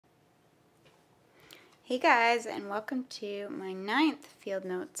Hey guys, and welcome to my 9th Field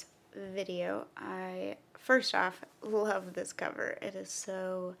Notes video. I, first off, love this cover. It is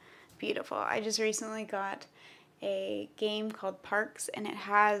so beautiful. I just recently got a game called Parks, and it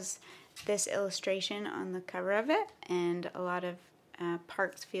has this illustration on the cover of it, and a lot of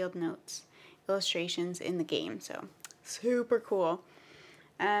Parks Field Notes illustrations in the game, so super cool.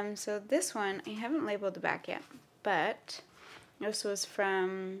 So this one, I haven't labeled the back yet, but this was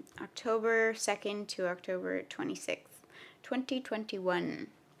from October 2nd to October 26th, 2021.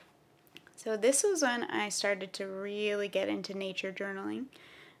 So this was when I started to really get into nature journaling,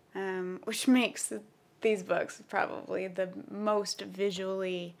 which makes these books probably the most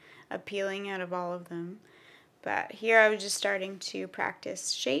visually appealing out of all of them. But here I was just starting to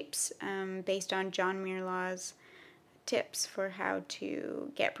practice shapes based on John Muir Law's tips for how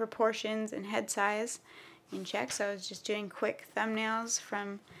to get proportions and head size in check. So I was just doing quick thumbnails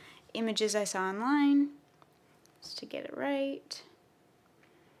from images I saw online just to get it right.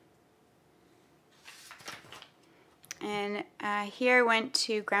 And here I went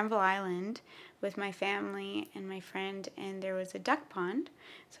to Granville Island with my family and my friend, and there was a duck pond,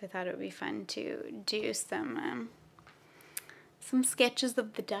 so I thought it would be fun to do some sketches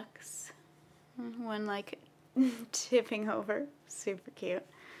of the ducks. One like tipping over, super cute.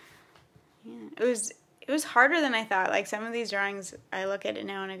 Yeah, it was harder than I thought. Like some of these drawings, I look at it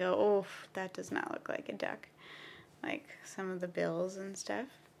now and I go, oh, that does not look like a duck. Like some of the bills and stuff.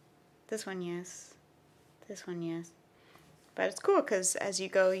 This one, yes. This one, yes. But it's cool because as you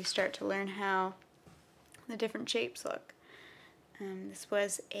go, you start to learn how the different shapes look. This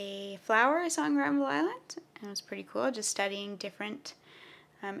was a flower I saw on Granville Island, and it was pretty cool, just studying different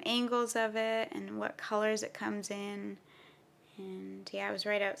angles of it and what colors it comes in. And yeah, I was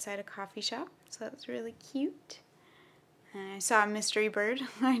right outside a coffee shop, so that was really cute. And I saw a mystery bird.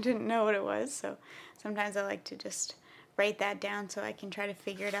 I didn't know what it was, so sometimes I like to just write that down so I can try to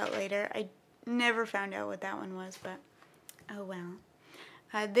figure it out later. I never found out what that one was, but oh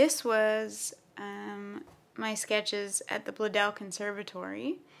well. This was my sketches at the Bladel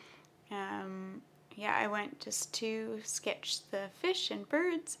Conservatory. Yeah, I went just to sketch the fish and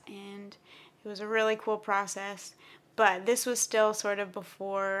birds, and it was a really cool process. But this was still sort of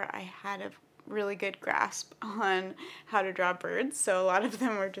before I had a really good grasp on how to draw birds, so a lot of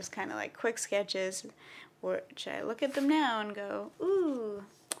them were just kind of like quick sketches, which I look at them now and go, ooh,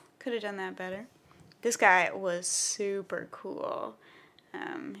 could have done that better. This guy was super cool.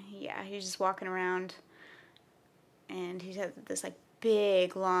 Yeah, he was just walking around, and he had this like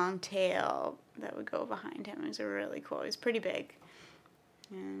big long tail that would go behind him. It was really cool. He was pretty big.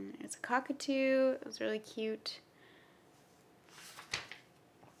 And it's a cockatoo. It was really cute.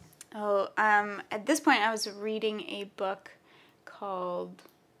 Oh, at this point I was reading a book called,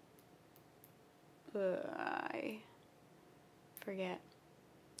 I forget,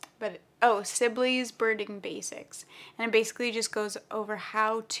 but, Sibley's Birding Basics. And it basically just goes over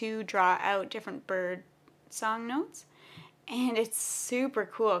how to draw out different bird song notes. And it's super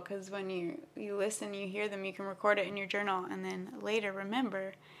cool because when you listen, you hear them, you can record it in your journal and then later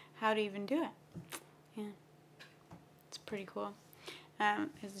remember how to even do it. Yeah, it's pretty cool.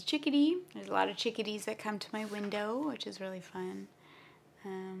 There's a chickadee. There's a lot of chickadees that come to my window, which is really fun.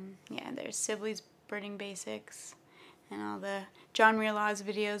 Yeah, there's Sibley's Birding Basics and all the John Muir Law's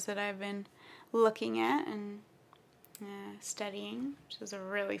videos that I've been looking at and studying, which was a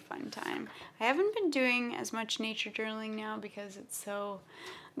really fun time. I haven't been doing as much nature journaling now because it's so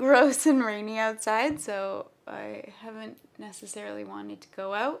gross and rainy outside, so I haven't necessarily wanted to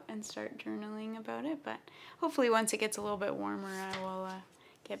go out and start journaling about it, but hopefully once it gets a little bit warmer I will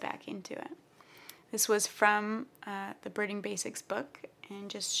get back into it. This was from the Birding Basics book and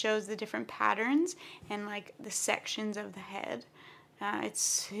just shows the different patterns and like the sections of the head. It's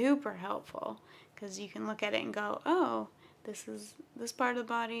super helpful because you can look at it and go, oh, this is this part of the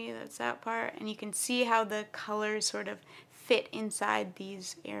body, that's that part, and you can see how the colors sort of fit inside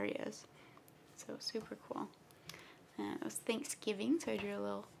these areas. So super cool. It was Thanksgiving, so I drew a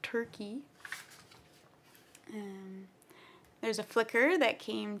little turkey. There's a flicker that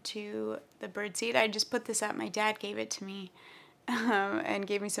came to the birdseed. I just put this up. My dad gave it to me and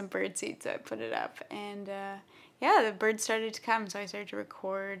gave me some birdseed, so I put it up. And yeah, the birds started to come, so I started to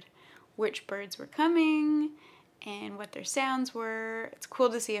record which birds were coming and what their sounds were. It's cool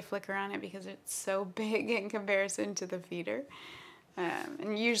to see a flicker on it because it's so big in comparison to the feeder.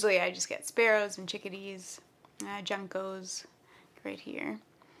 And usually I just get sparrows and chickadees, juncos right here.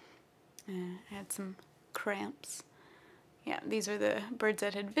 I had some cramps. Yeah, these are the birds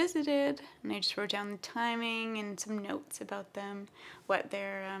that had visited, and I just wrote down the timing and some notes about them, what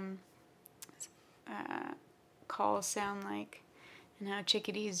their calls sound like, and how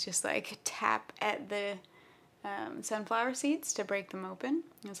chickadees just like tap at the sunflower seeds to break them open.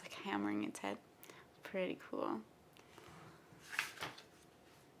 It was like hammering its head. Pretty cool.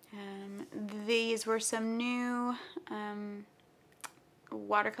 These were some new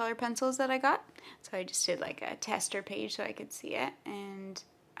watercolor pencils that I got. So I just did like a tester page so I could see it. And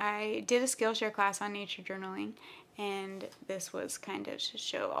I did a Skillshare class on nature journaling. And this was kind of to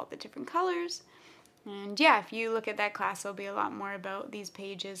show all the different colors. And yeah, if you look at that class, there'll be a lot more about these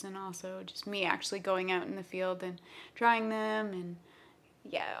pages and also just me actually going out in the field and drawing them. And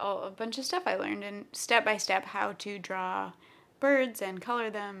yeah, a bunch of stuff I learned, and step by step how to draw birds and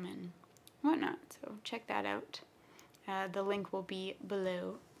color them and whatnot. So check that out. The link will be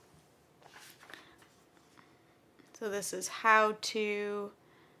below. So this is how to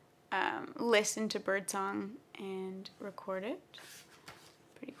listen to birdsong and record it.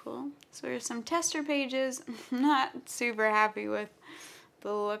 Pretty cool. So here's some tester pages. I'm not super happy with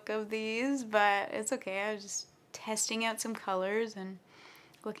the look of these, but it's okay. I was just testing out some colors and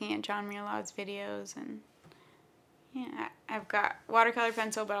looking at John Muir Law's videos, and yeah, I've got watercolor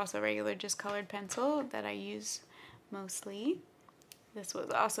pencil, but also regular just colored pencil that I use mostly. This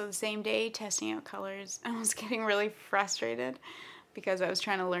was also the same day testing out colors. I was getting really frustrated because I was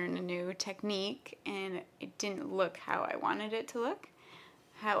trying to learn a new technique and it didn't look how I wanted it to look.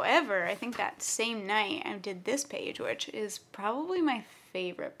 However, I think that same night I did this page, which is probably my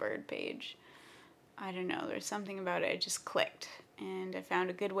favorite bird page. I don't know, there's something about it just clicked. And I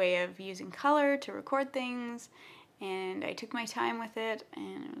found a good way of using color to record things, and I took my time with it,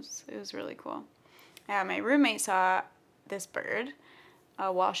 and it was really cool. My roommate saw this bird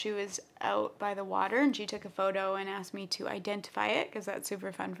while she was out by the water, and she took a photo and asked me to identify it because that's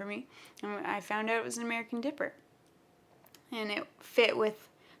super fun for me. And I found out it was an American Dipper, and it fit with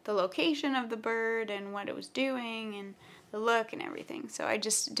the location of the bird and what it was doing and the look and everything. So I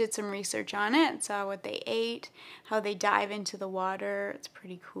just did some research on it, saw what they ate, how they dive into the water. It's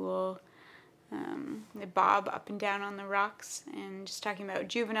pretty cool. They bob up and down on the rocks, and just talking about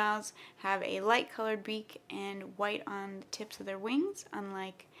juveniles have a light colored beak and white on the tips of their wings,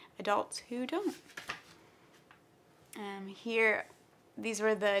 unlike adults who don't. Here, these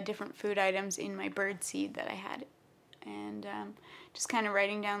were the different food items in my bird seed that I had, and just kind of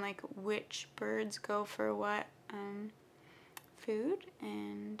writing down like which birds go for what food,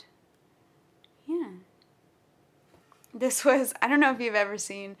 and yeah. This was, I don't know if you've ever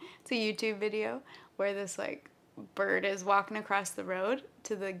seen, it's a YouTube video where this like bird is walking across the road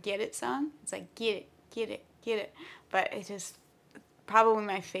to the Get It song. It's like, get it, get it, get it. But it's just probably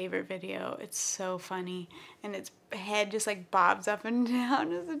my favorite video. It's so funny. And its head just like bobs up and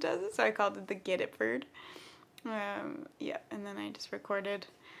down as it does it. So I called it the Get It bird. Yeah, and then I just recorded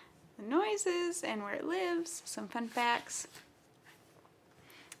the noises and where it lives, some fun facts.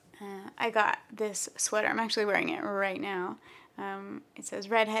 I got this sweater. I'm actually wearing it right now. It says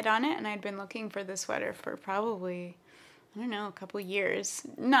Redhead on it, and I'd been looking for this sweater for probably, I don't know, a couple years.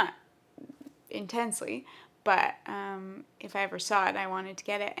 Not intensely, but if I ever saw it, I wanted to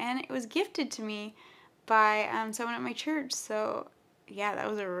get it. And it was gifted to me by someone at my church. So, yeah, that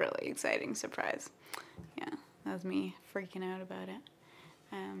was a really exciting surprise. Yeah, that was me freaking out about it.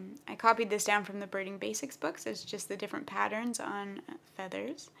 I copied this down from the Birding Basics books. It's just the different patterns on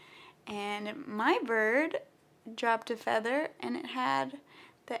feathers. And my bird dropped a feather, and it had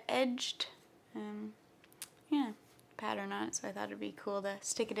the edged pattern on it, so I thought it'd be cool to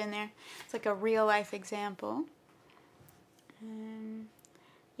stick it in there. It's like a real life example.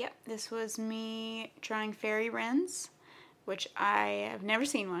 Yep, this was me drawing fairy wrens, which I have never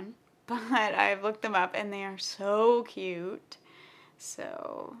seen one, but I've looked them up and they are so cute.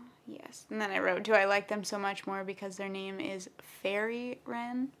 So yes, and then I wrote, do I like them so much more because their name is Fairy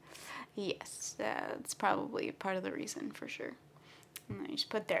Wren? Yes, that's probably part of the reason for sure. And I just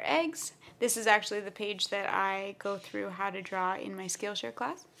put their eggs. This is actually the page that I go through how to draw in my Skillshare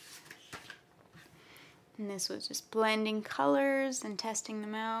class. And this was just blending colors and testing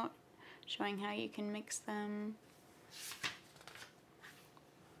them out, showing how you can mix them.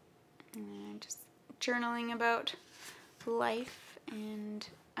 And just journaling about life and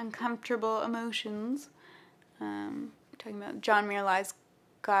uncomfortable emotions. Talking about John Muir Law's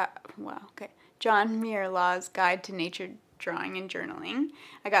Guide to Nature Drawing and Journaling.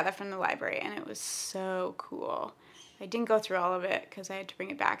 I got that from the library, and it was so cool. I didn't go through all of it because I had to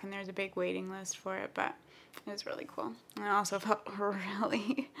bring it back, and there's a big waiting list for it, but it was really cool. And I also felt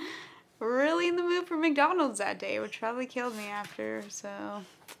really in the mood for McDonald's that day, which probably killed me after, so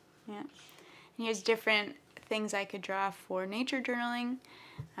yeah. And here's different things I could draw for nature journaling.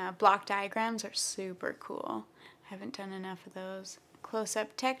 Block diagrams are super cool. I haven't done enough of those.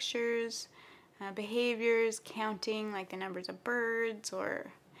 Close-up textures, behaviors, counting like the numbers of birds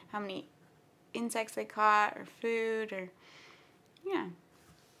or how many insects they caught or food, or yeah,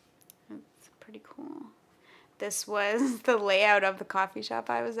 it's pretty cool. This was the layout of the coffee shop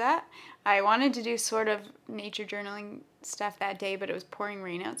I was at. I wanted to do sort of nature journaling stuff that day, but it was pouring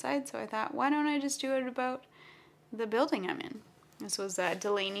rain outside, so I thought, why don't I just do it about the building I'm in? This was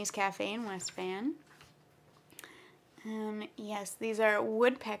Delaney's Cafe in West Van. Yes, these are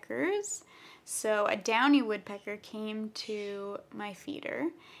woodpeckers. So a downy woodpecker came to my feeder,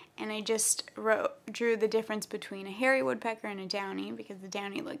 and I just drew the difference between a hairy woodpecker and a downy, because the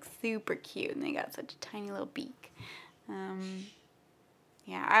downy looks super cute and they got such a tiny little beak.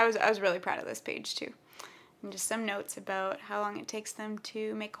 Yeah, I was really proud of this page too. And just some notes about how long it takes them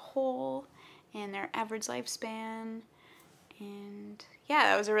to make a hole and their average lifespan. And yeah,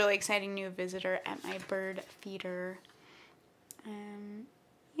 that was a really exciting new visitor at my bird feeder.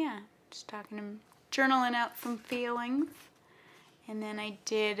 Yeah, just journaling out some feelings. And then I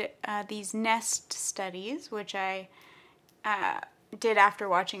did these nest studies, which I did after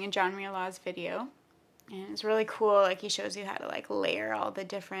watching a John Muir Laws video. And it's really cool. Like, he shows you how to like layer all the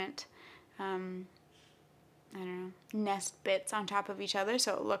different, I don't know, nest bits on top of each other,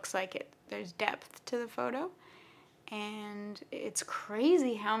 so it looks like there's depth to the photo. And it's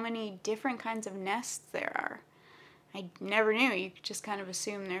crazy how many different kinds of nests there are. I never knew. You could just kind of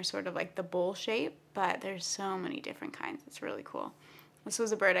assume they're sort of like the bowl shape, but there's so many different kinds. It's really cool. This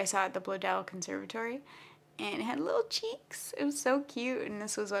was a bird I saw at the Bloedel Conservatory, and it had little cheeks. It was so cute, and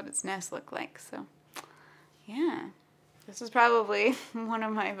this was what its nest looked like. So, yeah. This is probably one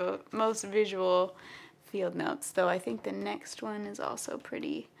of my most visual field notes, though I think the next one is also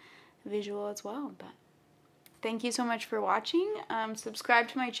pretty visual as well. But thank you so much for watching. Subscribe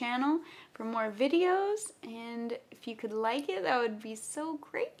to my channel for more videos, and if you could like it, that would be so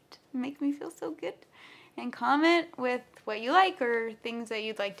great. Make me feel so good. And comment with what you like or things that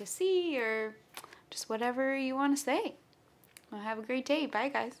you'd like to see or just whatever you want to say. Well, have a great day. Bye,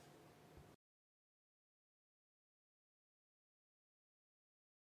 guys.